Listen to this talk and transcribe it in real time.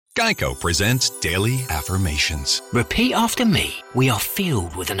Geico presents Daily Affirmations. Repeat after me. We are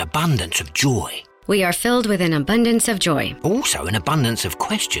filled with an abundance of joy. We are filled with an abundance of joy. Also an abundance of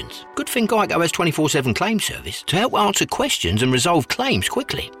questions. Good thing Geico has 24/7 claim service to help answer questions and resolve claims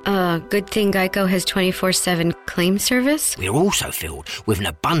quickly. Good thing Geico has 24/7 claim service. We are also filled with an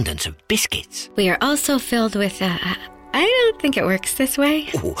abundance of biscuits. We are also filled with, I don't think it works this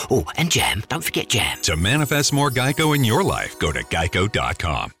way. Oh, and jam. Don't forget jam. To manifest more Geico in your life, go to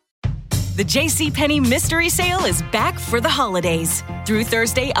geico.com. The JCPenney Mystery Sale is back for the holidays. Through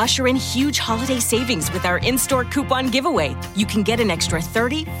Thursday, usher in huge holiday savings with our in-store coupon giveaway. You can get an extra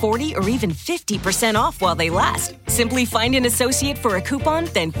 30, 40, or even 50% off while they last. Simply find an associate for a coupon,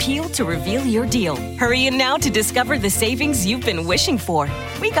 then peel to reveal your deal. Hurry in now to discover the savings you've been wishing for.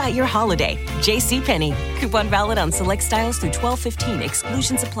 We got your holiday. JCPenney. Coupon valid on select styles through 12/15.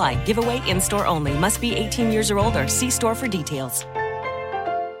 Exclusions apply. Giveaway in-store only. Must be 18 years or older. See store for details.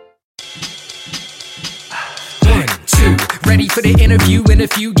 Ready for the interview, and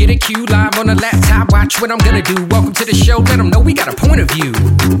if you get a cue live on a laptop, watch what I'm gonna do. Welcome to the show, let them know we got a point of view.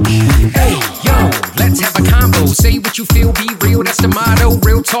 Hey, yo, let's have a combo. Say what you feel, be real, that's the motto.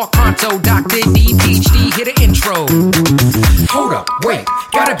 Real talk pronto, Dr. D, PhD, hit an intro. Hold up, wait,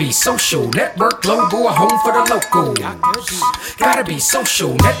 gotta be social. Network global, a home for the local. Gotta be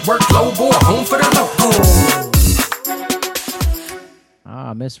social. Network global, a home for the local.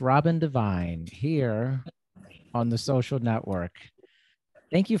 Miss Robin Devine here on the social network.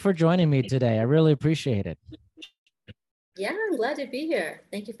 Thank you for joining me today. I really appreciate it. Yeah, I'm glad to be here.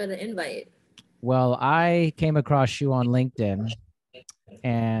 Thank you for the invite. Well, I came across you on LinkedIn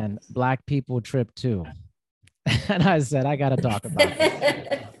and Black People Trip too. And I said, I got to talk about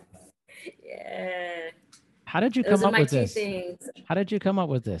it. Yeah. How did you come up with this? Things. How did you come up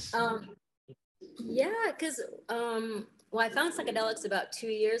with this? Yeah, because, I found psychedelics about 2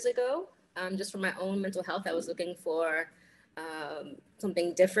 years ago. Just for my own mental health, I was looking for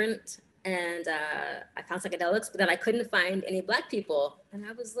something different, and I found psychedelics, but then I couldn't find any Black people, and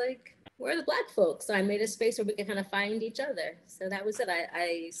I was like, where are the Black folks? So I made a space where we could kind of find each other. So that was it.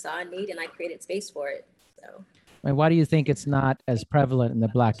 I saw a need, and I created space for it. So. And why do you think it's not as prevalent in the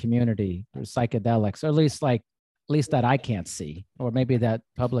Black community, or psychedelics, or at least that I can't see, or maybe that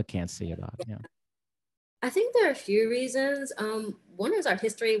public can't see about? Yeah. I think there are a few reasons. One is our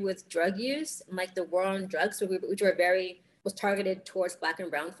history with drug use, and like the war on drugs, which was targeted towards Black and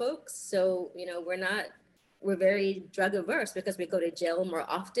brown folks. So, we're very drug averse because we go to jail more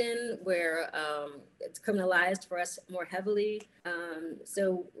often, where it's criminalized for us more heavily.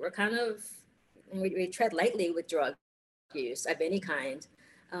 So we're we tread lightly with drug use of any kind.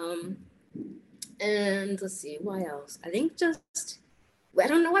 And let's see, why else? I think I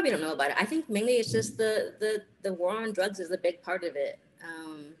don't know why we don't know about it. I think mainly it's just the war on drugs is a big part of it.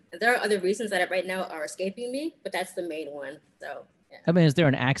 There are other reasons that right now are escaping me, but that's the main one. So, yeah. I mean, is there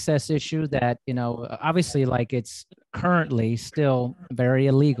an access issue that, obviously like it's currently still very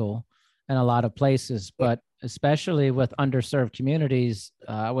illegal in a lot of places, but especially with underserved communities,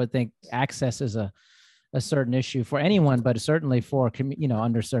 I would think access is a certain issue for anyone, but certainly for,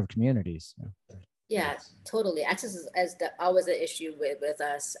 underserved communities. Yeah, totally. Access is always an issue with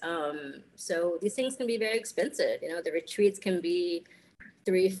us. So these things can be very expensive. The retreats can be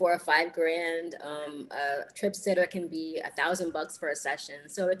 $3, $4, or $5,000. A trip sitter can be $1,000 for a session.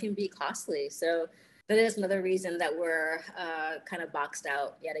 So it can be costly. So that is another reason that we're kind of boxed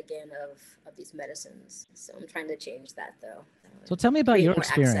out yet again of these medicines. So I'm trying to change that though. So tell me about your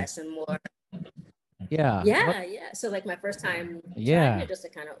experience. Access and more. Yeah. Yeah. So like my first time trying it, just to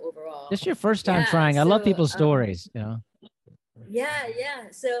kind of overall. This is your first time trying. I love people's stories. Yeah.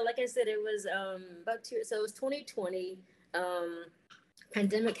 So like I said, it was so it was 2020.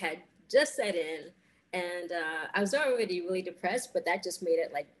 Pandemic had just set in, and I was already really depressed, but that just made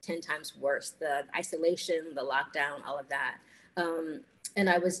it like 10 times worse. The isolation, the lockdown, all of that. And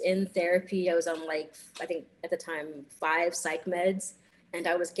I was in therapy. I was on I think at the time 5 psych meds, and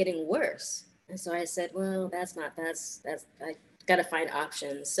I was getting worse. And so I said, well, that's I got to find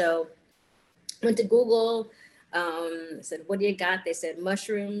options. So went to Google, said, what do you got? They said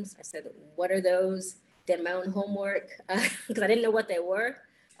mushrooms. I said, what are those? Did my own homework because I didn't know what they were.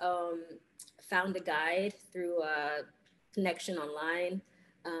 Found a guide through a connection online.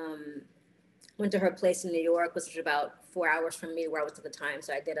 Went to her place in New York, which was about 4 hours from me where I was at the time.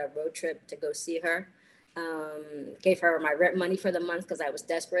 So I did a road trip to go see her. Gave her my rent money for the month because I was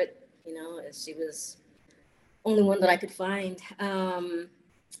desperate. She was only one that I could find.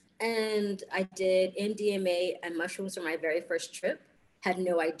 And I did MDMA and mushrooms for my very first trip. Had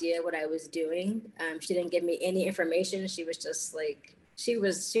no idea what I was doing. She didn't give me any information. She was just like, she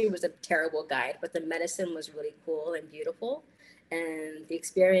was a terrible guide, but the medicine was really cool and beautiful. And the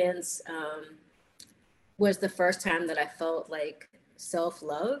experience was the first time that I felt like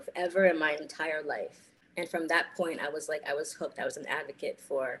self-love ever in my entire life. And from that point, I was hooked. I was an advocate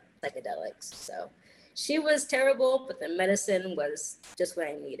for psychedelics. So she was terrible, but the medicine was just what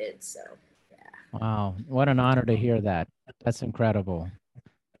I needed. So yeah. Wow. What an honor to hear that. That's incredible.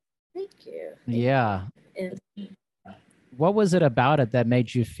 Thank you. Yeah. And What was it about it that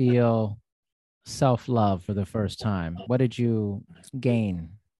made you feel self-love for the first time? What did you gain?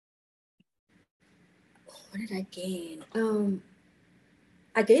 what did I gain?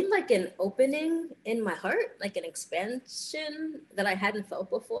 I gained like an opening in my heart, like an expansion that I hadn't felt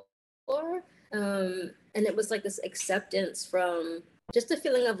before. And it was like this acceptance from just a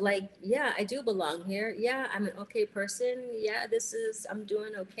feeling of like, yeah, I do belong here. Yeah, I'm an okay person. Yeah, I'm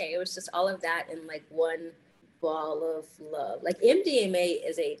doing okay. It was just all of that in like one ball of love. Like MDMA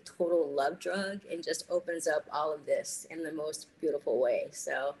is a total love drug and just opens up all of this in the most beautiful way.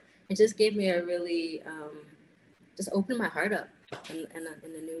 So it just gave me a really, just opened my heart up in a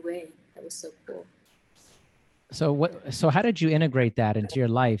new way. That was so cool. So how did you integrate that into your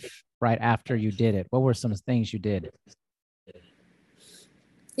life right after you did it? What were some things you did?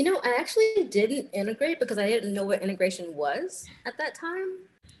 You know, I actually didn't integrate because I didn't know what integration was at that time.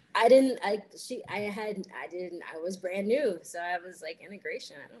 I was brand new. So I was like,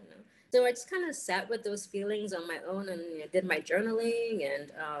 integration, I don't know. So I just kind of sat with those feelings on my own and did my journaling.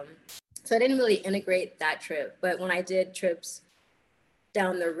 And so I didn't really integrate that trip. But when I did trips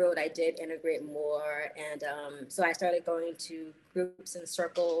down the road, I did integrate more. And so I started going to groups and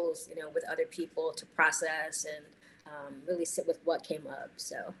circles, with other people to process and really sit with what came up.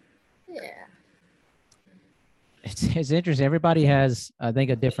 So, yeah. It's interesting. Everybody has, I think,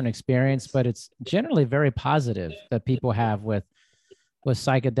 a different experience, but it's generally very positive that people have with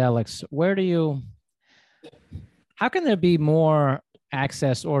psychedelics. How can there be more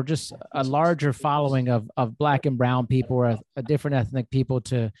access or just a larger following of Black and brown people or a different ethnic people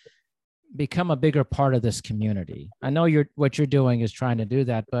to become a bigger part of this community? I know what you're doing is trying to do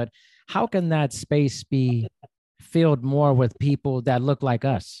that, but how can that space be filled more with people that look like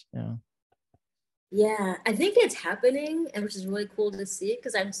us? Yeah, I think it's happening, and which is really cool to see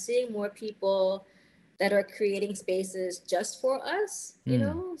because I'm seeing more people that are creating spaces just for us,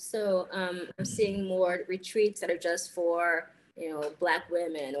 So I'm seeing more retreats that are just for, Black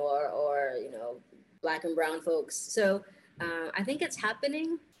women or Black and brown folks. So I think it's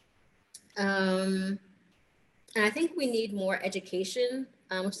happening. And I think we need more education,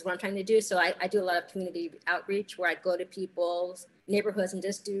 which is what I'm trying to do. So I do a lot of community outreach where I go to people's neighborhoods and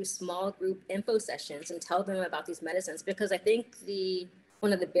just do small group info sessions and tell them about these medicines. Because I think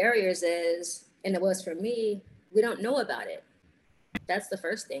one of the barriers is, and it was for me, we don't know about it. That's the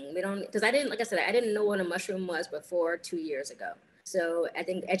first thing. Because I didn't know what a mushroom was before 2 years ago. So I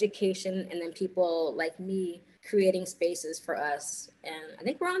think education and then people like me creating spaces for us. And I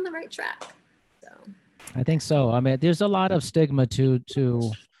think we're on the right track. So I think so. I mean, there's a lot of stigma to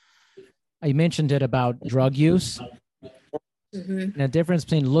you mentioned it about drug use. Mm-hmm. The difference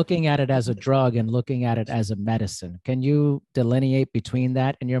between looking at it as a drug and looking at it as a medicine. Can you delineate between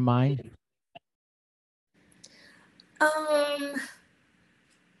that in your mind?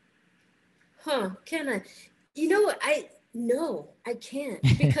 Can I? No, I can't,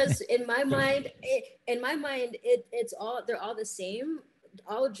 because in my mind, they're all the same.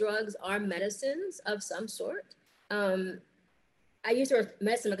 All drugs are medicines of some sort. I use the word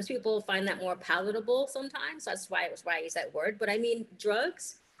medicine because people find that more palatable sometimes. So that's why I use that word. But I mean,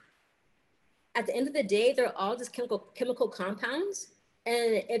 drugs, at the end of the day, they're all just chemical compounds.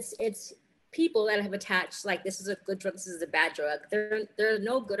 And it's people that have attached, like, this is a good drug, this is a bad drug. They're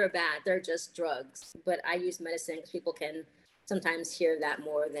no good or bad. They're just drugs. But I use medicine because people can sometimes hear that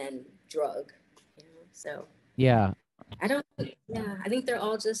more than drug. So yeah. I think they're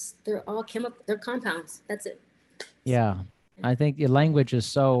all chemical, they're compounds. That's it. Yeah. I think your language is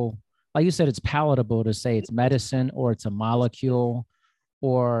so, like you said, it's palatable to say it's medicine or it's a molecule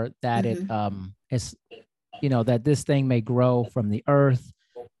or that it's, that this thing may grow from the earth,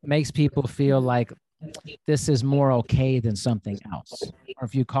 makes people feel like this is more okay than something else. Or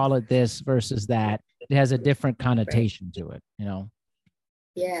if you call it this versus that, it has a different connotation to it,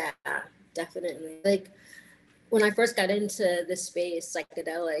 Yeah, definitely. Like, when I first got into this space,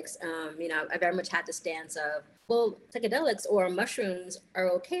 psychedelics, I very much had the stance of, well, psychedelics or mushrooms are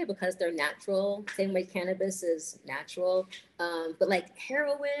okay because they're natural, same way cannabis is natural. But like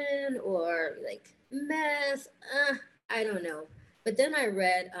heroin or like meth, I don't know. But then I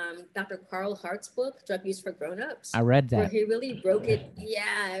read Dr. Carl Hart's book, Drug Use for Grown-Ups. I read where that. he really broke it.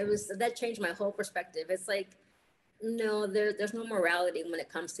 Yeah, that changed my whole perspective. It's like, no, there's no morality when it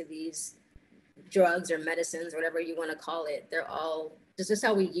comes to these drugs or medicines, whatever you want to call it. They're all, this is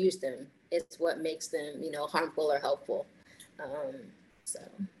how we use them. It's what makes them, harmful or helpful. So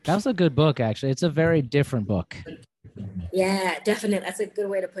That was a good book, actually. It's a very different book. yeah, definitely. That's a good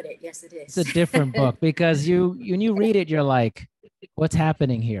way to put it. Yes, it is. It's a different book because when you read it, you're like, what's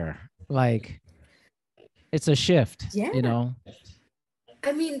happening here? Like, it's a shift, Yeah.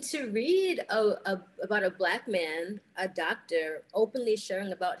 I mean, to read about a Black man, a doctor, openly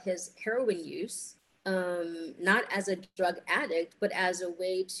sharing about his heroin use, not as a drug addict, but as a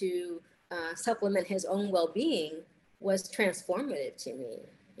way to supplement his own well-being, was transformative to me.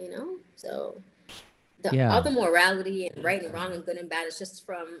 So all the morality and right and wrong and good and bad is just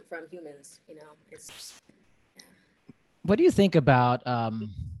from humans. It's What do you think about how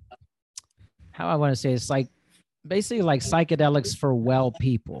I want to say it's like basically like psychedelics for well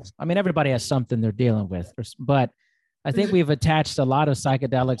people? I mean, everybody has something they're dealing with, but I think we've attached a lot of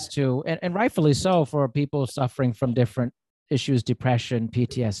psychedelics to, and rightfully so, for people suffering from different issues, depression,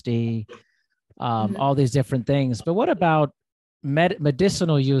 PTSD, all these different things. But what about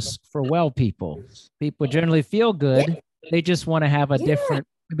medicinal use for well people? People generally feel good. They just want to have a different,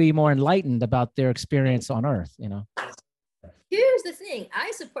 be more enlightened about their experience on Earth, Here's the thing.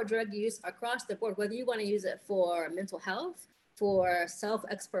 I support drug use across the board, whether you want to use it for mental health, for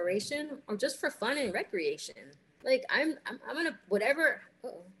self-exploration, or just for fun and recreation. Like I'm gonna whatever,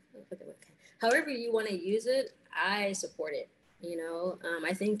 however you want to use it, I support it.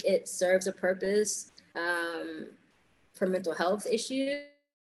 I think it serves a purpose for mental health issues,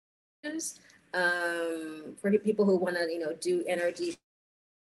 for people who want to, do energy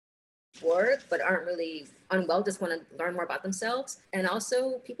work but aren't really unwell, just want to learn more about themselves, and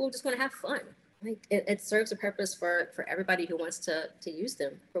also people just want to have fun. Like it serves a purpose for everybody who wants to use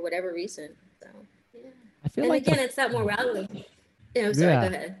them for whatever reason. So yeah. I feel and like again, it's that morality. I'm sorry,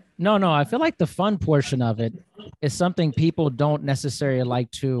 go ahead. No, I feel like the fun portion of it is something people don't necessarily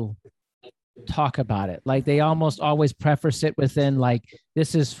like to talk about it. Like they almost always preface it within like,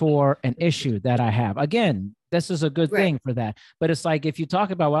 this is for an issue that I have. Again, this is a good thing for that. But it's like, if you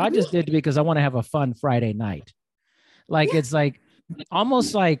talk about what I just did because I want to have a fun Friday night, like, it's like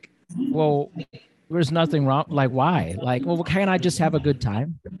almost like, well, there's nothing wrong. Like, why? Like, well, can't I just have a good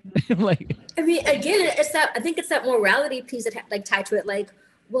time? Like, I mean, again, I think it's that morality piece that like tied to it. Like,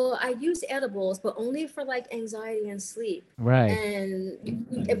 well, I use edibles, but only for like anxiety and sleep. Right. And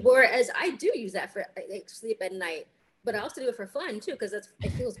whereas I do use that for like sleep at night, but I also do it for fun too, because it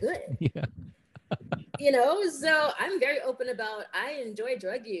feels good. Yeah. So I'm very open about, I enjoy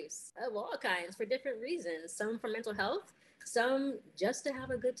drug use of all kinds for different reasons. Some for mental health, some just to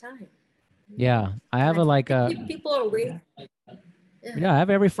have a good time. Yeah. I have people are weird. Yeah, I have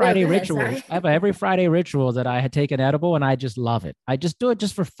every Friday ritual. I have every Friday ritual that I had taken edible, and I just love it. I just do it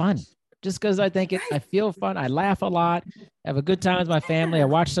just for fun, just because I think I feel fun. I laugh a lot, have a good time with my family. I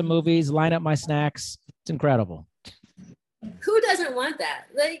watch some movies, line up my snacks. It's incredible. Who doesn't want that?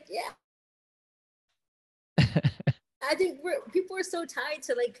 Like, yeah. I think people are so tied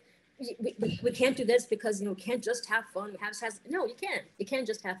to like, we can't do this because, we can't just have fun. No, you can't. You can't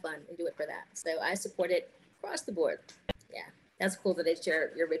just have fun and do it for that. So I support it across the board. Yeah. That's cool that it's your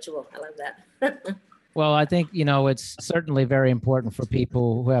ritual. I love that. Well, I think, it's certainly very important for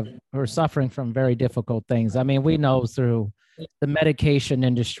people who are suffering from very difficult things. I mean, we know through the medication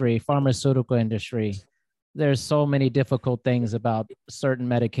industry, pharmaceutical industry, there's so many difficult things about certain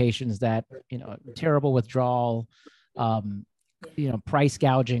medications that, terrible withdrawal, price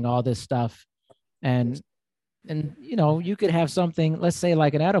gouging, all this stuff. And you could have something, let's say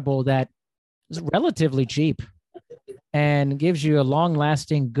like an edible that is relatively cheap and gives you a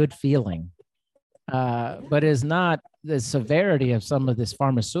long-lasting good feeling, but is not the severity of some of this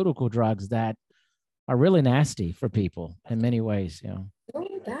pharmaceutical drugs that are really nasty for people in many ways.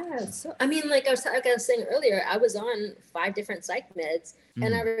 Oh, that's so. I mean, like I was saying earlier, I was on 5 different psych meds,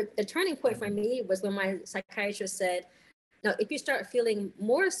 and the turning point for me was when my psychiatrist said, "Now, if you start feeling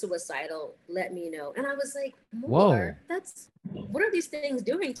more suicidal, let me know." And I was like, "More? What are these things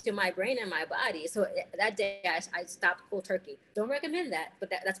doing to my brain and my body?" So that day, I stopped cold turkey. Don't recommend that, but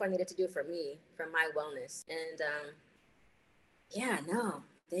that's what I needed to do for me, for my wellness. And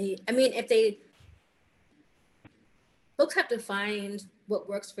folks have to find what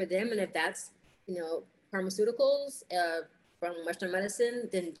works for them, and if that's pharmaceuticals from Western medicine,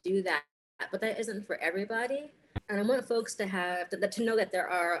 then do that. But that isn't for everybody. And I want folks to know that there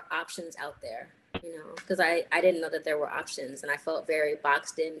are options out there. because I didn't know that there were options, and I felt very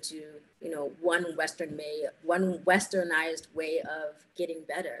boxed into, one westernized way of getting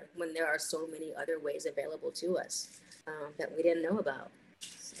better when there are so many other ways available to us that we didn't know about.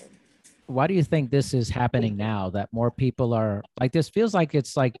 So. Why do you think this is happening now, that more people are like this? Feels like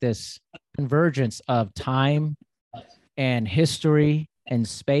it's like this convergence of time and history and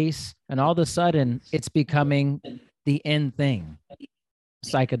space, and all of a sudden it's becoming the end thing,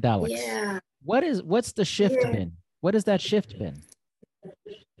 psychedelics. Yeah. What's the shift been? What has that shift been?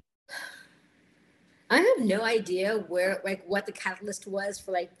 I have no idea what the catalyst was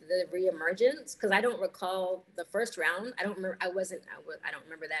for the reemergence, because I don't recall the first round. I don't remember. I don't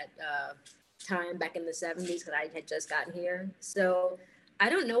remember that time back in the 70s, because I had just gotten here. So I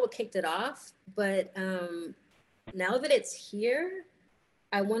don't know what kicked it off, but now that it's here,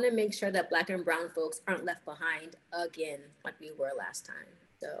 I want to make sure that Black and brown folks aren't left behind again like we were last time.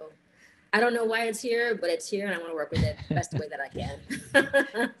 So I don't know why it's here, but it's here, and I want to work with it the best way that I can.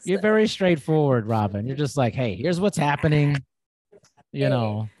 You're very straightforward, Robin. You're just like, hey, here's what's happening. I don't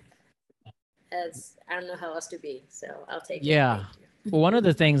know how else to be, so I'll take it. Yeah. Well, one of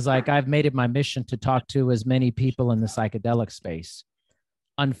the things, I've made it my mission to talk to as many people in the psychedelic space.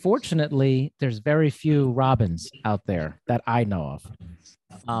 Unfortunately, there's very few Robins out there that I know of.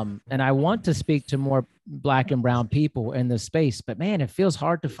 And I want to speak to more Black and brown people in this space, but man, it feels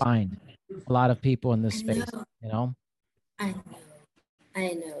hard to find a lot of people in this space, I know.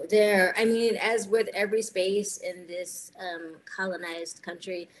 As with every space in this colonized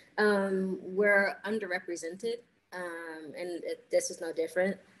country, we're underrepresented, and this is no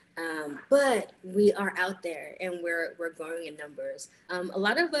different. But we are out there, and we're growing in numbers. A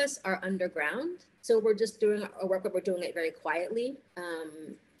lot of us are underground, so we're just doing our work, but we're doing it very quietly.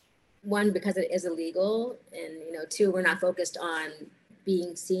 One, because it is illegal, and two, we're not focused on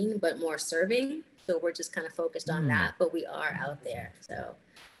being seen, but more serving. So we're just kind of focused on that, but we are out there. So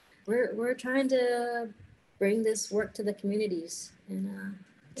we're trying to bring this work to the communities. And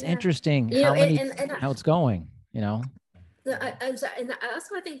it's interesting how it's going. I also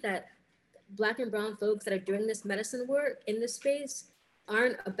think that Black and brown folks that are doing this medicine work in this space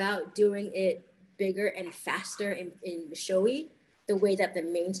aren't about doing it bigger and faster and showy the way that the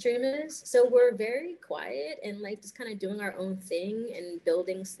mainstream is. So we're very quiet and just kind of doing our own thing and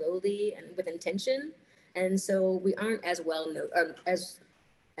building slowly and with intention. And so we aren't as well noticed,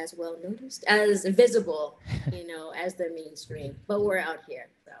 as visible, as the mainstream, but we're out here.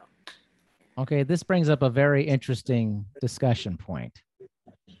 So. Okay, this brings up a very interesting discussion point.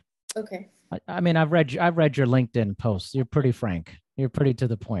 Okay. I've read your LinkedIn posts. You're pretty frank. You're pretty to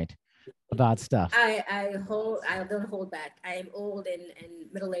the point about stuff. I don't hold back. I am old and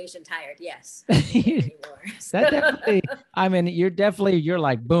middle-aged and tired. Yes. You're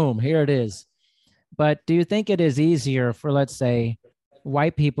like, boom, here it is. But do you think it is easier for, let's say,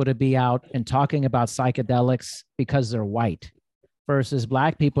 white people to be out and talking about psychedelics because they're white versus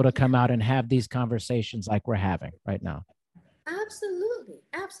Black people to come out and have these conversations like we're having right now? Absolutely.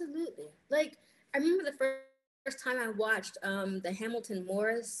 I remember the first time I watched the Hamilton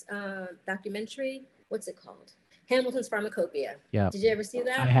Morris documentary. What's it called? Hamilton's Pharmacopoeia. Yeah. Did you ever see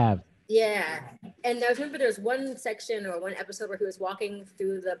that? I have. Yeah. And I remember there's one section or one episode where he was walking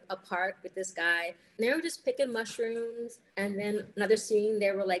through a park with this guy, and they were just picking mushrooms. And then another scene,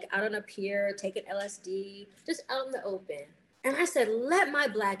 they were out on a pier, taking LSD, just out in the open. And I said, let my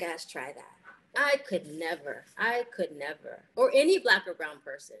Black ass try that. I could never, or any Black or brown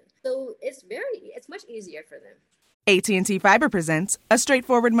person. So it's much easier for them. AT&T Fiber presents a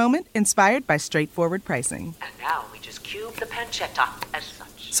straightforward moment inspired by straightforward pricing. And now we just cube the pancetta as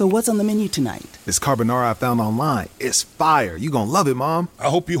such. So what's on the menu tonight? This carbonara I found online. It's fire. You gonna love it, Mom. I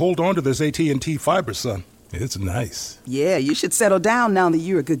hope you hold on to this AT&T Fiber, son. It's nice. Yeah, you should settle down now that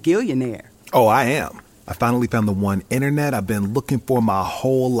you're a gagillionaire. Oh, I am. I finally found the one internet I've been looking for my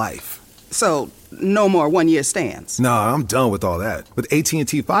whole life. So, no more one-year stands? No, I'm done with all that. With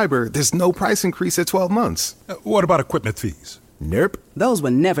AT&T Fiber, there's no price increase at 12 months. What about equipment fees? Nope. Those were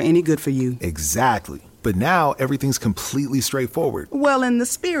never any good for you. Exactly. But now, everything's completely straightforward. Well, in the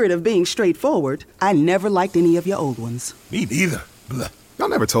spirit of being straightforward, I never liked any of your old ones. Me neither. Blah. Y'all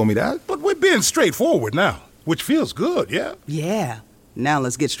never told me that. But we're being straightforward now, which feels good, yeah? Yeah. Now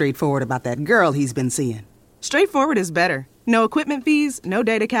let's get straightforward about that girl he's been seeing. Straightforward is better. No equipment fees, no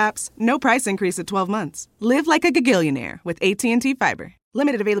data caps, no price increase at 12 months. Live like a gagillionaire with AT&T Fiber.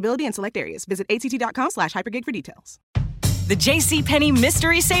 Limited availability in select areas. Visit att.com/hypergig for details. The JCPenney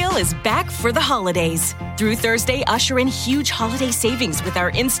Mystery Sale is back for the holidays. Through Thursday, usher in huge holiday savings with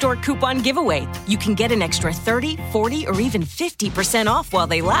our in-store coupon giveaway. You can get an extra 30, 40, or even 50% off while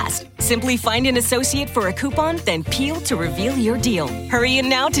they last. Simply find an associate for a coupon, then peel to reveal your deal. Hurry in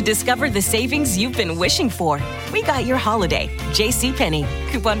now to discover the savings you've been wishing for. We got your holiday. JCPenney.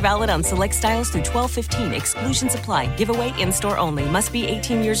 Coupon valid on select styles through 12/15. Exclusions apply. Giveaway in-store only. Must be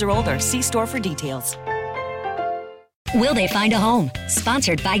 18 years or older. See store for details. Will they find a home?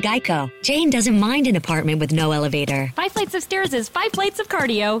 Sponsored by Geico. Jane doesn't mind an apartment with no elevator. 5 flights of stairs is 5 plates of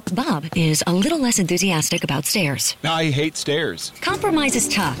cardio. Bob is a little less enthusiastic about stairs. I hate stairs. Compromise is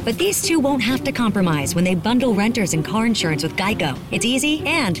tough, but these two won't have to compromise when they bundle renters and car insurance with Geico. It's easy,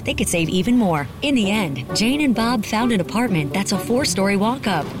 and they could save even more. In the end, Jane and Bob found an apartment that's a 4-story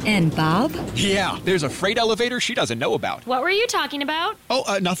walk-up. And Bob? Yeah, there's a freight elevator she doesn't know about. What were you talking about?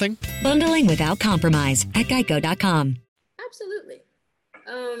 Oh, nothing. Bundling without compromise at geico.com. Absolutely.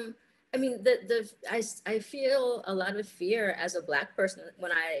 I mean, I feel a lot of fear as a Black person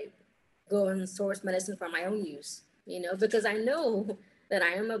when I go and source medicine for my own use, because I know that I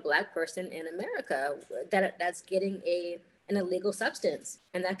am a Black person in America that's getting an illegal substance,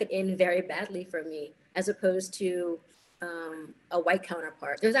 and that could end very badly for me, as opposed to a white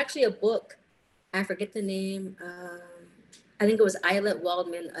counterpart. There's actually a book, I forget the name, I think it was Islet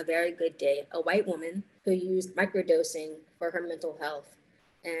Waldman, A Very Good Day, a white woman who used microdosing for her mental health.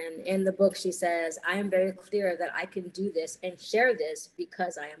 And in the book, she says, I am very clear that I can do this and share this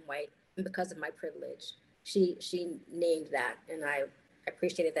because I am white and because of my privilege. She named that, and I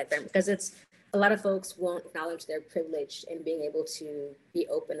appreciated that very much, because it's a lot of folks won't acknowledge their privilege in being able to be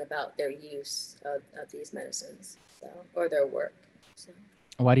open about their use of these medicines, or their work. So.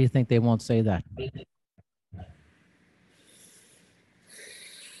 Why do you think they won't say that?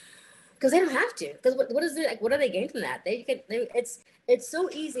 Because they don't have to. Because what is it? Like, what do they gain from that? It's so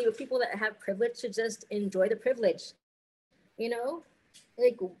easy with people that have privilege to just enjoy the privilege.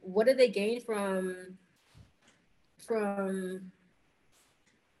 Like, what do they gain from?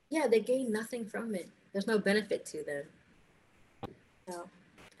 Yeah, they gain nothing from it. There's no benefit to them. So,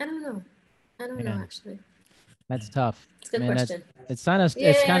 I don't know. Actually. That's tough. It's a good question.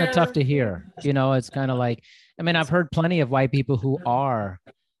 It's kind of tough to hear. It's kind of like, I've heard plenty of white people who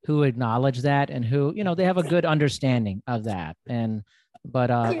acknowledge that, and who, they have a good understanding of that.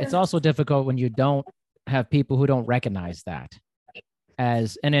 But it's also difficult when you don't have people who don't recognize that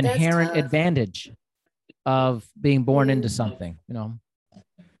as an inherent advantage of being born into something,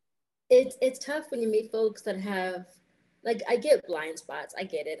 It's tough when you meet folks that have, like, I get blind spots. I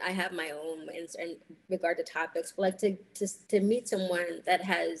get it. I have my own in regard to topics, but like to meet someone that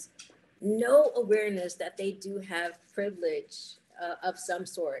has no awareness that they do have privilege of some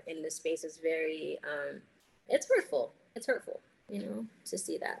sort in this space is very, it's hurtful. It's hurtful, to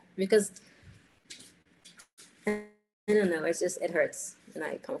see that, because I don't know, it hurts, and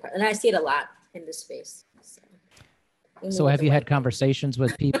I come across, and I see it a lot in this space. So have you had conversations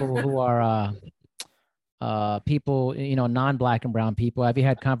with people who are people, non-Black and brown people? Have you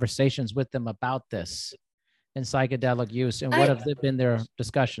had conversations with them about this and psychedelic use, and what have been their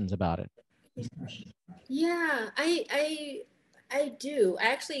discussions about it? Yeah, I do. I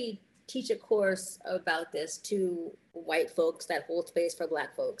actually teach a course about this to white folks that hold space for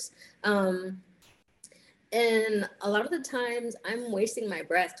Black folks. And a lot of the times I'm wasting my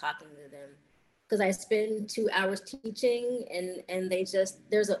breath talking to them, because I spend 2 hours teaching, and they just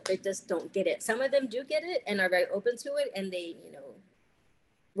don't get it. Some of them do get it and are very open to it, and they,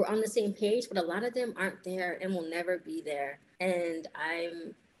 we're on the same page, but a lot of them aren't there and will never be there. And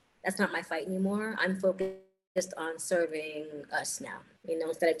that's not my fight anymore. I'm focused on serving us now,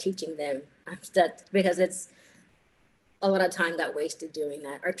 instead of teaching them. Because it's a lot of time got wasted doing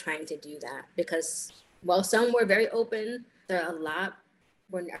that, or trying to do that, because while some were very open, there are a lot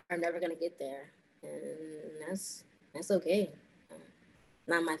are never going to get there, and that's okay.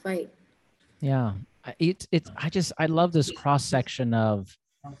 Not my fight. Yeah, I love this cross section of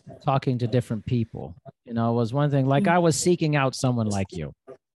talking to different people. It was one thing, like I was seeking out someone like you.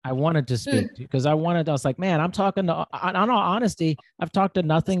 I wanted to speak to, because I was like, man, I'm talking to, in all honesty, I've talked to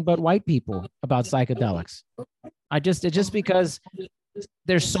nothing but white people about psychedelics. It's just because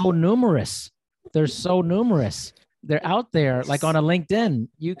they're so numerous. They're They're out there, like on a LinkedIn,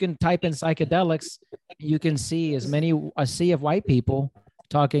 you can type in psychedelics, you can see a sea of white people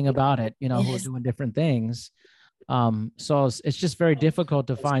talking about it, who are doing different things. So it's just very difficult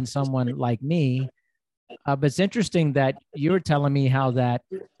to find someone like me. But it's interesting that you're telling me how that,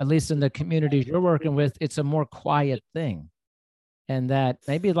 at least in the communities you're working with, it's a more quiet thing. and that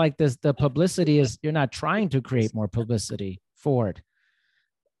maybe like this, the publicity is, you're not trying to create more publicity for it.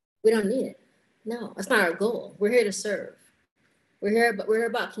 We don't need it. No, that's not our goal. We're here to serve. We're here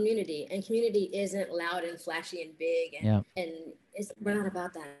about community, and community isn't loud and flashy and big, and we're not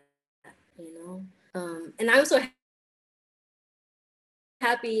about that, you know. And I'm so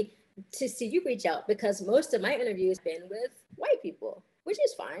happy to see you reach out, because most of my interviews have been with white people, which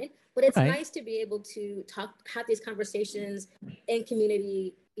is fine, but it's nice to be able to have these conversations in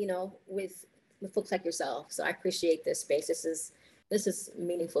community, you know, with folks like yourself. So I appreciate this space. This is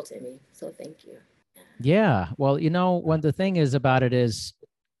meaningful to me. So thank you. Yeah. Well, you know, when the thing is about it is,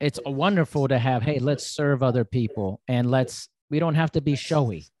 it's wonderful to have, hey, let's serve other people, and we don't have to be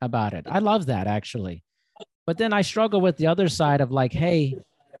showy about it. I love that, actually. But then I struggle with the other side of like, hey,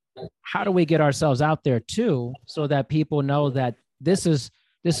 how do we get ourselves out there too, so that people know that this is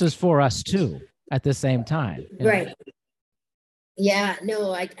for us too at the same time? Right. Know? Yeah,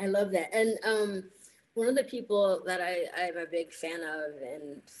 no, I love that. And one of the people that I'm a big fan of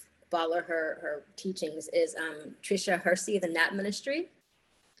and follow her teachings is Trisha Hersey, the Nat Ministry,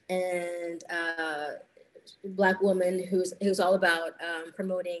 and Black woman who's all about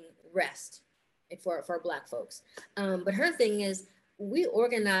promoting rest for Black folks. But her thing is, we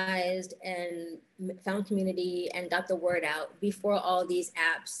organized and found community and got the word out before all these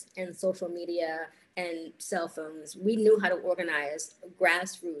apps and social media and cell phones. We knew how to organize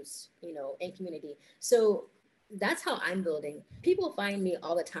grassroots, you know, and community. So that's how I'm building. People find me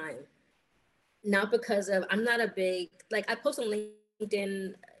all the time, not because of, I'm not a big, like, I post on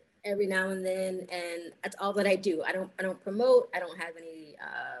LinkedIn every now and then, and that's all that I do. I don't promote. I don't have any,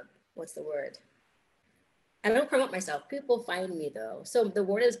 what's the word? I don't promote myself. People find me though. So the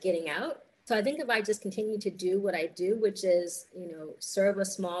word is getting out. So I think if I just continue to do what I do, which is, you know, serve a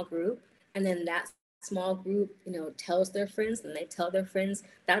small group, and then that small group, you know, tells their friends, and they tell their friends,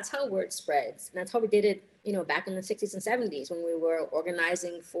 that's how word spreads. And that's how we did it, you know, back in the 60s and 70s when we were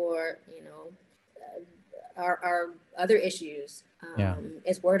organizing for, you know, our other issues.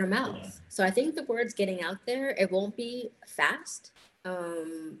 Is word of mouth. So I think the word's getting out there. It won't be fast,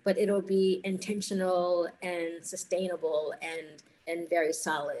 but it'll be intentional and sustainable and very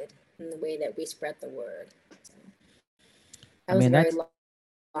solid in the way that we spread the word. So that was a very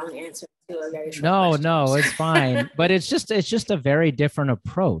long answer to a very short question. No, it's fine. But it's just a very different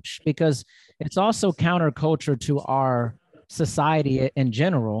approach, because it's also counterculture to our society in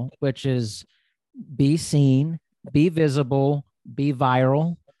general, which is be seen, be visible, be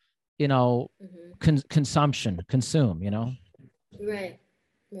viral, you know, consume, you know? Right.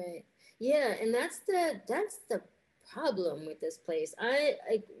 Yeah. And that's the problem with this place.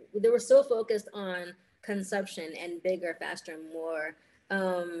 They were so focused on consumption and bigger, faster, more.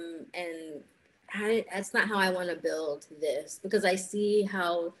 And that's not how I want to build this, because I see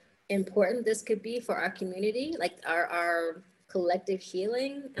how important this could be for our community, like our collective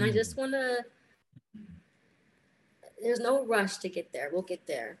healing. And I just want to, there's no rush to get there. We'll get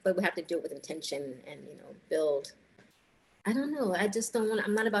there, but we have to do it with intention and, you know, build. I don't know. I just don't want,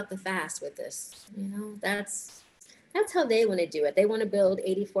 I'm not about the fast with this. You know, that's how they want to do it. They want to build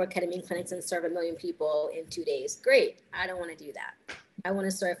 84 ketamine clinics and serve 1 million people in 2 days. Great. I don't want to do that. I want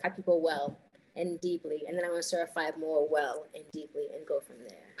to serve 5 people well and deeply. And then I want to serve 5 more well and deeply and go from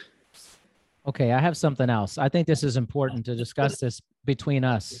there. Okay. I have something else. I think this is important to discuss this between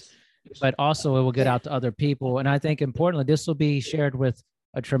us, but also it will get out to other people. And I think importantly, this will be shared with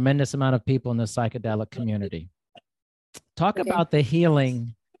a tremendous amount of people in the psychedelic community. Talk about the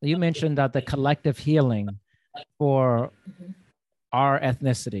healing. You mentioned that the collective healing for our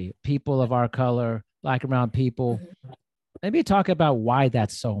ethnicity, people of our color, Black and brown people. Maybe talk about why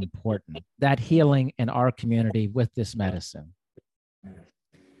that's so important, that healing in our community with this medicine.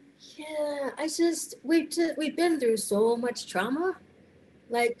 Yeah, we've been through so much trauma.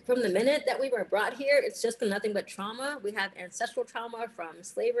 Like from the minute that we were brought here, it's just been nothing but trauma. We have ancestral trauma from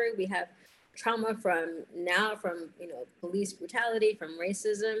slavery. We have trauma from you know, police brutality, from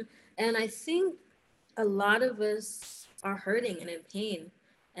racism. And I think a lot of us are hurting and in pain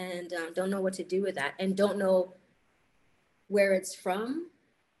and don't know what to do with that, and don't know where it's from,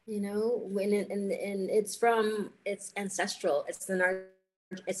 you know, and it's ancestral. It's in our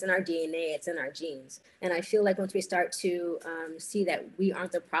DNA, it's in our genes. And I feel like once we start to see that we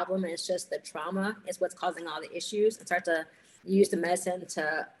aren't the problem, and it's just the trauma is what's causing all the issues, and start to use the medicine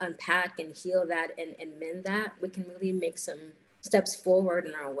to unpack and heal that and mend that, we can really make some steps forward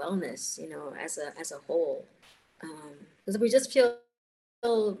in our wellness, you know, as a whole. Because we just feel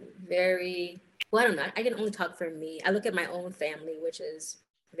very, well, I don't know, I can only talk for me. I look at my own family, which is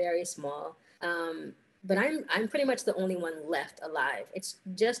very small. but I'm pretty much the only one left alive. It's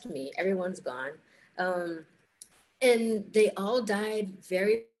just me. Everyone's gone. And they all died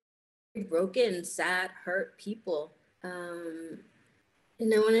very broken, sad, hurt people. And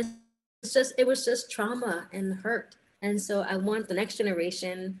it was just trauma and hurt. And so I want the next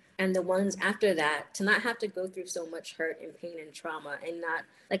generation and the ones after that to not have to go through so much hurt and pain and trauma, and not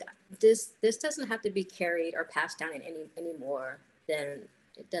like this doesn't have to be carried or passed down in any more than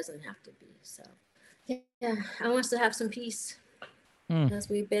it doesn't have to be. So yeah, I want us to have some peace because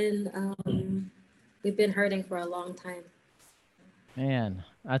we've been hurting for a long time. Man,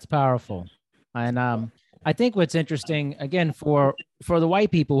 that's powerful. And I think what's interesting, again, for the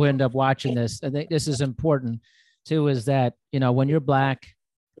white people who end up watching this, I think this is important too, is that, when you're Black,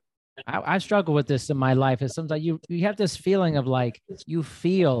 I struggle with this in my life, is sometimes you have this feeling of like, you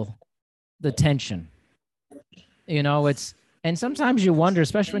feel the tension, and sometimes you wonder,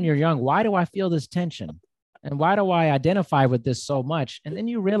 especially when you're young, why do I feel this tension? And why do I identify with this so much? And then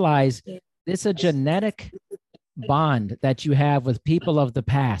you realize it's a genetic bond that you have with people of the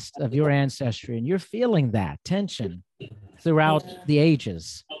past, of your ancestry, and you're feeling that tension throughout the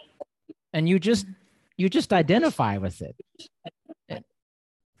ages, and you just identify with it.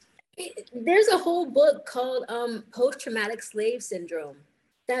 There's a whole book called Post-Traumatic Slave Syndrome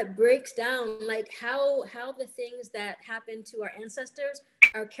that breaks down like how the things that happened to our ancestors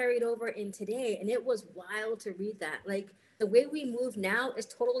are carried over in today. And it was wild to read that. Like, the way we move now is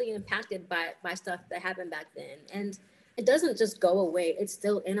totally impacted by stuff that happened back then. And it doesn't just go away. It's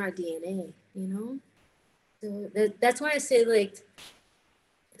still in our DNA, So that's why I say, like,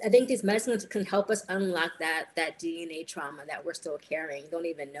 I think these medicines can help us unlock that DNA trauma that we're still carrying. Don't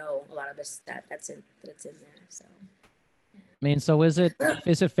even know a lot of us that's in there. So, I mean, so is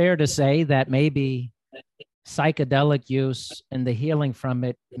it fair to say that maybe psychedelic use and the healing from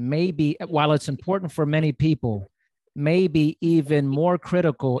it, maybe, while it's important for many people, may be even more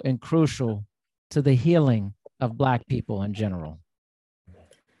critical and crucial to the healing of Black people in general?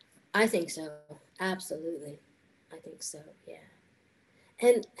 I think so. Absolutely. I think so. Yeah.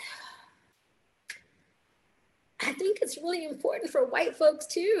 And I think it's really important for white folks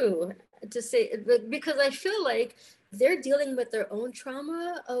too, to say, because I feel like they're dealing with their own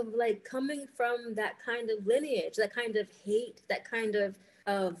trauma of like coming from that kind of lineage, that kind of hate, that kind of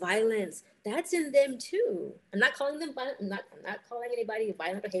violence. That's in them too. I'm not calling them violent. I'm not calling anybody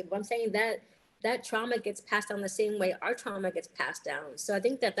violent or hate, but I'm saying that trauma gets passed down the same way our trauma gets passed down. So I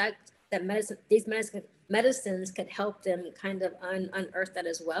think that these medicines could help them kind of unearth that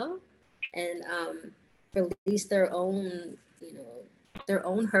as well, and release their own, their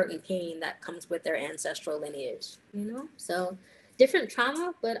own hurt and pain that comes with their ancestral lineage. So different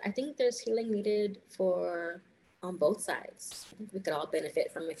trauma, but I think there's healing needed on both sides. I think we could all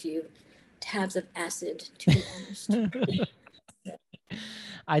benefit from a few tabs of acid, to be honest.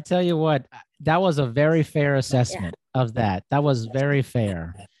 I tell you what, that was a very fair assessment of that. That was very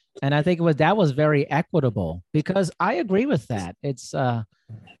fair. And I think that was very equitable, because I agree with that. It's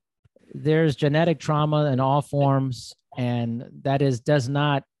there's genetic trauma in all forms, and that does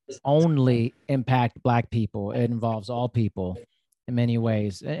not only impact Black people. It involves all people in many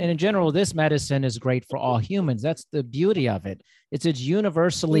ways. And in general, this medicine is great for all humans. That's the beauty of it. It's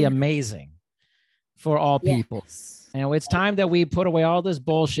universally amazing for all people. It's time that we put away all this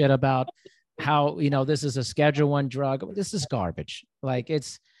bullshit about how, this is a Schedule I drug. This is garbage. Like,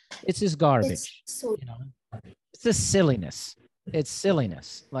 it's just garbage. It's just silliness. It's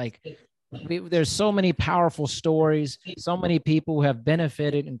silliness. Like, there's so many powerful stories, so many people who have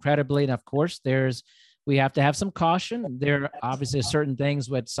benefited incredibly. And of course, we have to have some caution. There are obviously certain things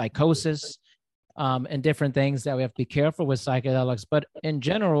with psychosis and different things that we have to be careful with psychedelics. But in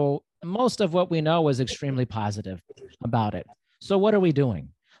general, most of what we know is extremely positive about it. So what are we doing?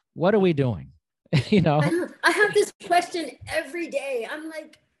 What are we doing? I have this question every day. I'm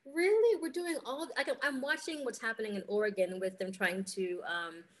like, really? We're doing I'm watching what's happening in Oregon with them trying to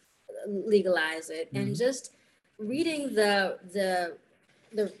legalize it, and just reading the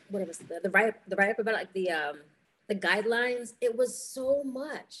what was the write up about, like the guidelines. It was so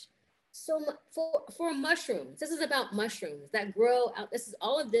much for mushrooms. This is about mushrooms that grow out. This is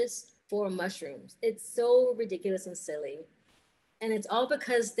all of this for mushrooms. It's so ridiculous and silly, and it's all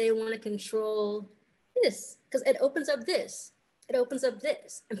because they want to control this, because it opens up this. It opens up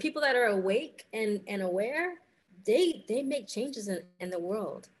this, and people that are awake and aware, they make changes in the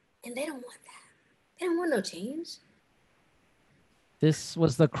world, and they don't want that. They don't want no change. This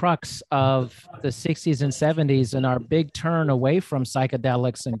was the crux of the 60s and 70s and our big turn away from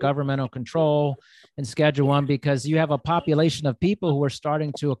psychedelics and governmental control and Schedule I, because you have a population of people who are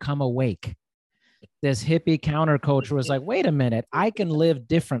starting to come awake. this hippie counterculture was like, wait a minute, I can live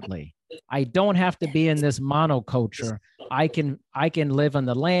differently. I don't have to be in this monoculture. I can live on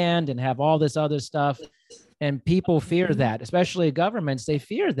the land and have all this other stuff. And people fear that, especially governments. They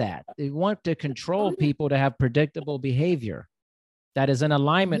fear that. They want to control people to have predictable behavior that is in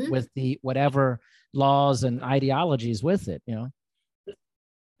alignment with the whatever laws and ideologies with it, you know?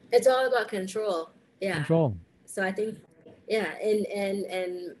 It's all about control. Yeah. Control. So I think, yeah,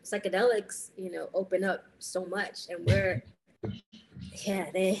 and psychedelics, you know, open up so much, and we're, yeah,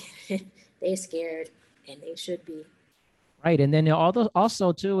 they scared, and they should be. Right, and then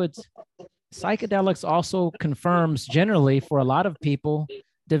also too, it's psychedelics also confirms generally for a lot of people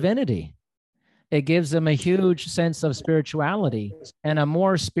divinity. It gives them a huge sense of spirituality, and a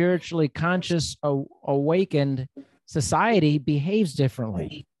more spiritually conscious, awakened society behaves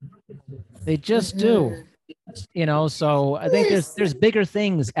differently. They just do, you know. So I think there's bigger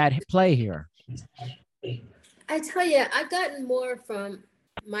things at play here. I tell you, I've gotten more from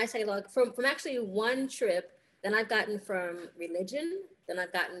my psychedelic from actually one trip than I've gotten from religion, than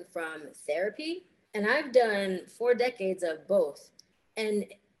I've gotten from therapy, and I've done 4 decades of both. And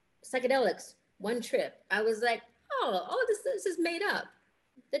psychedelics, one trip, I was like, oh, this is made up.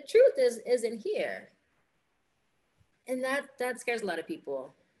 The truth isn't here. And that scares a lot of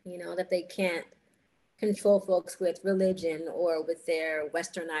people, you know, that they can't control folks with religion or with their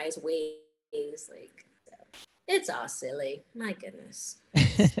westernized ways. Like, it's all silly. My goodness.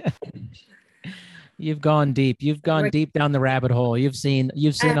 You've gone deep. You've gone deep down the rabbit hole. You've seen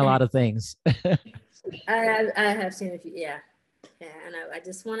a lot of things. I have seen a few. Yeah. And I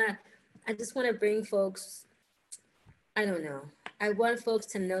just want to bring folks. I don't know. I want folks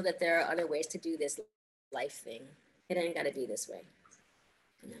to know that there are other ways to do this life thing. It ain't got to be this way.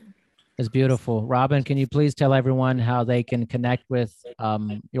 You know? It's beautiful. Robin, can you please tell everyone how they can connect with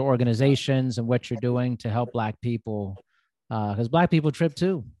your organizations and what you're doing to help Black people? Because Black people trip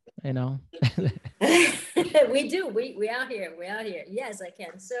too, you know. We do. We out here. We're out here. Yes, I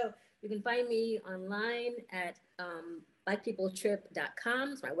can. So you can find me online at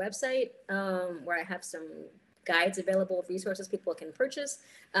blackpeopletrip.com. It's my website, where I have some guides available, resources people can purchase.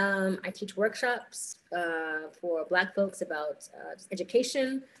 I teach workshops for Black folks about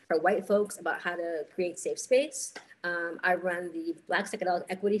education, for white folks about how to create safe space. I run the Black Psychedelic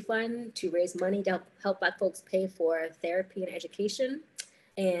Equity Fund to raise money to help Black folks pay for therapy and education.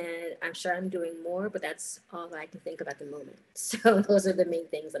 And I'm sure I'm doing more, but that's all that I can think of at the moment. So those are the main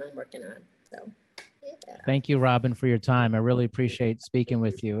things that I'm working on. So. Yeah. Thank you, Robin, for your time. I really appreciate speaking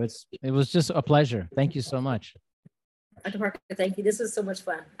with you. It was just a pleasure. Thank you so much. Dr. Parker, thank you. This was so much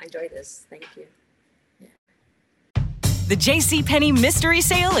fun. I enjoyed this. Thank you. The JCPenney Mystery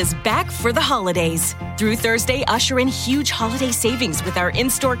Sale is back for the holidays. Through Thursday, usher in huge holiday savings with our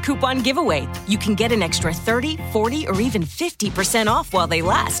in-store coupon giveaway. You can get an extra 30, 40, or even 50% off while they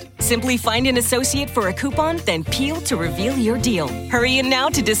last. Simply find an associate for a coupon, then peel to reveal your deal. Hurry in now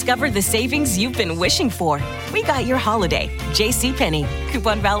to discover the savings you've been wishing for. We got your holiday. JCPenney.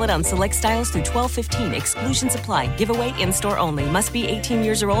 Coupon valid on select styles through 12/15. Exclusions apply. Giveaway in-store only. Must be 18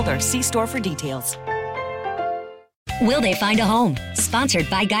 years or older. See store for details. Will they find a home? Sponsored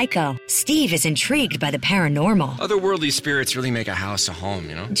by Geico. Steve is intrigued by the paranormal. Otherworldly spirits really make a house a home,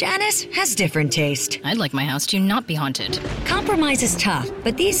 you know? Janice has different taste. I'd like my house to not be haunted. Compromise is tough,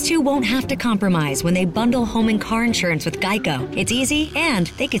 but these two won't have to compromise when they bundle home and car insurance with Geico. It's easy, and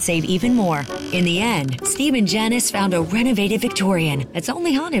they could save even more. In the end, Steve and Janice found a renovated Victorian that's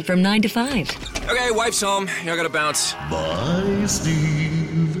only haunted from 9 to 5. Okay, wife's home. I gotta bounce. Bye,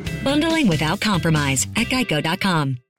 Steve. Bundling without compromise at Geico.com.